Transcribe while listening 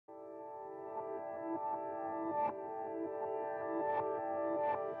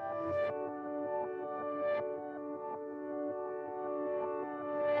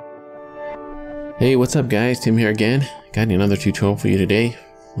Hey, what's up guys? Tim here again. Got another tutorial for you today.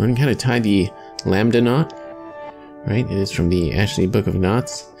 We're going to kind of tie the Lambda knot, right? It is from the Ashley Book of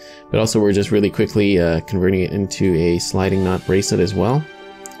Knots, but also we're just really quickly converting it into a sliding knot bracelet as well.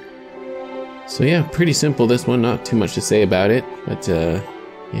 So yeah, pretty simple this one, not too much to say about it, but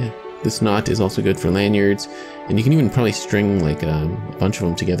yeah, this knot is also good for lanyards, and you can even probably string like a bunch of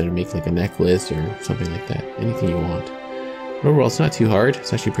them together to make like a necklace or something like that, anything you want. But overall, it's not too hard.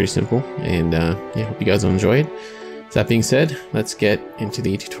 It's actually pretty simple, and yeah, hope you guys will enjoy it. So that being said, let's get into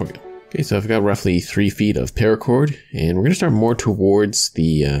the tutorial. Okay, so I've got roughly 3 feet of paracord, and we're going to start more towards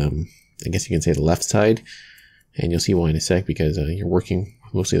the, I guess you can say the left side, and you'll see why in a sec, because you're working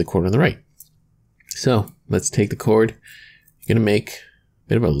mostly the cord on the right. So let's take the cord. You're going to make a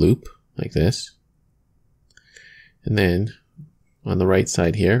bit of a loop like this, and then on the right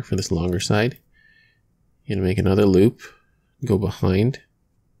side here, for this longer side, you're going to make another loop. Go behind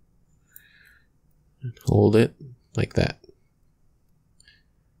and hold it like that.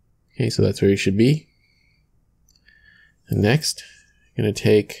 Okay, so that's where you should be. And next, you're going to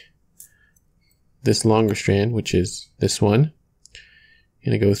take this longer strand, which is this one.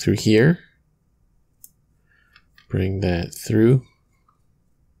 You're going to go through here, bring that through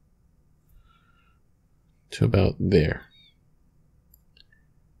to about there.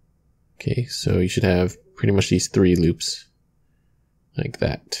 Okay, so you should have pretty much these 3 loops. Like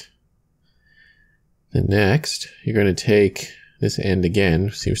that. Then next, you're going to take this end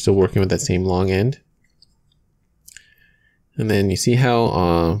again, so you're still working with that same long end. And then you see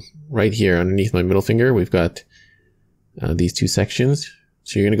how right here underneath my middle finger, we've got these 2 sections.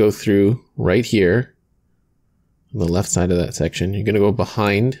 So you're going to go through right here, on the left side of that section. You're going to go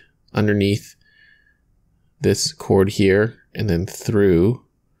behind, underneath this cord here, and then through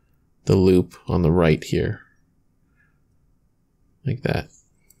the loop on the right here. Like that.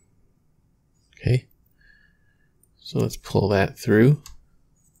 Okay. So let's pull that through.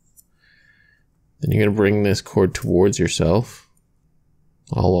 Then you're going to bring this cord towards yourself,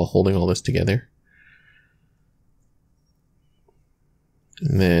 all while holding all this together.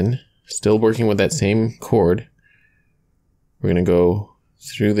 And then, still working with that same cord, we're going to go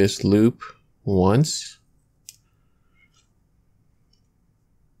through this loop once.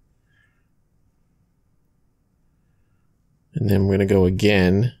 And then we're going to go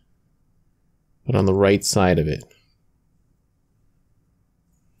again, but on the right side of it.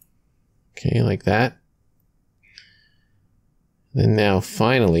 Okay, like that. Then now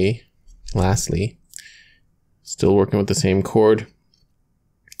finally, lastly, still working with the same cord,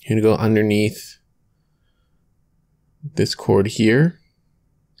 you're going to go underneath this cord here,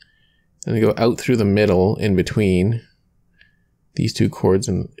 and go out through the middle in between these 2 cords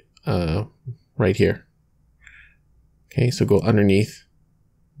and right here. Okay, so go underneath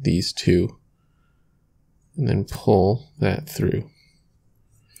these 2 and then pull that through.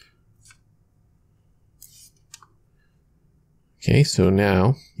 Okay, so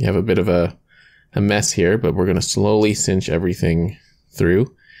now you have a bit of a mess here, but we're going to slowly cinch everything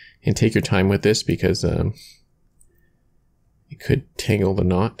through, and take your time with this because it could tangle the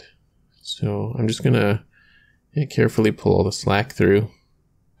knot. So I'm just going to carefully pull all the slack through.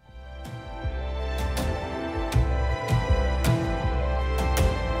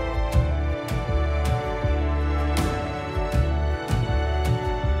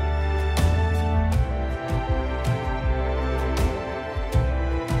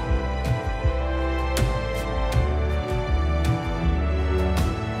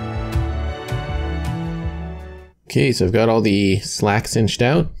 Okay, so I've got all the slack cinched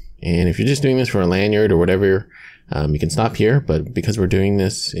out, and if you're just doing this for a lanyard or whatever, you can stop here, but because we're doing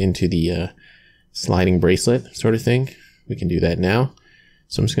this into the sliding bracelet sort of thing, we can do that now.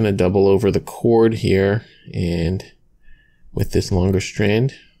 So I'm just going to double over the cord here, and with this longer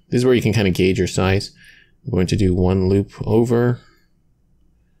strand, this is where you can kind of gauge your size. I'm going to do 1 loop over,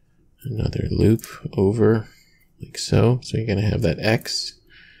 another loop over, like so. So you're going to have that X,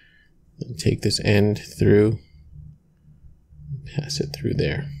 and take this end through, pass it through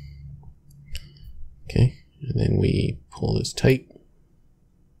there. Okay, and then we pull this tight.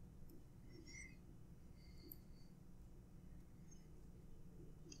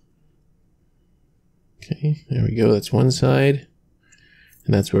 Okay, there we go. That's one side,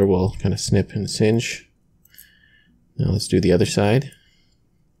 and that's where we'll kind of snip and cinch. Now let's do the other side.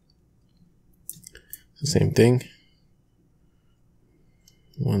 The same thing.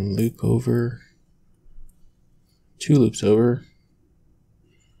 1 loop over, 2 loops over,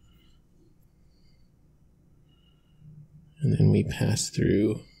 and then we pass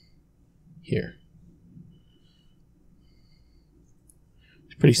through here.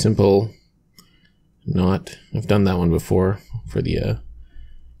 It's pretty simple knot. I've done that one before for the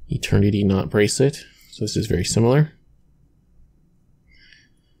Eternity knot bracelet. So this is very similar.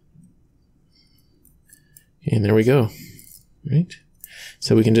 And there we go. Right.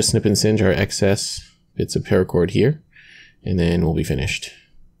 So we can just snip and singe our excess bits of paracord here, and then we'll be finished.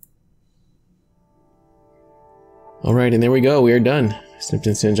 All right, and there we go. We are done. Snipped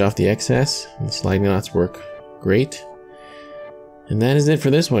and singe off the excess. And the sliding knots work great. And that is it for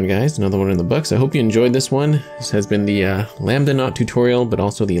this one, guys. Another one in the books. I hope you enjoyed this one. This has been the Lambda knot tutorial, but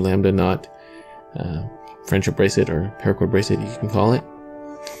also the Lambda knot friendship bracelet, or paracord bracelet, you can call it.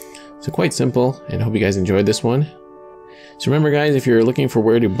 So quite simple, and I hope you guys enjoyed this one. So remember, guys, if you're looking for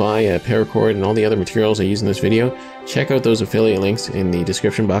where to buy a paracord and all the other materials I use in this video, check out those affiliate links in the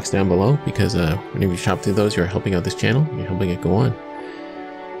description box down below, because whenever you shop through those, you're helping out this channel, you're helping it go on.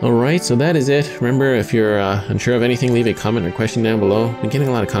 Alright, so that is it. Remember, if you're unsure of anything, leave a comment or question down below. I've been getting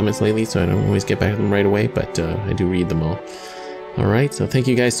a lot of comments lately, so I don't always get back to them right away, but I do read them all. Alright, so thank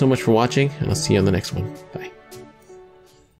you guys so much for watching, and I'll see you on the next one. Bye.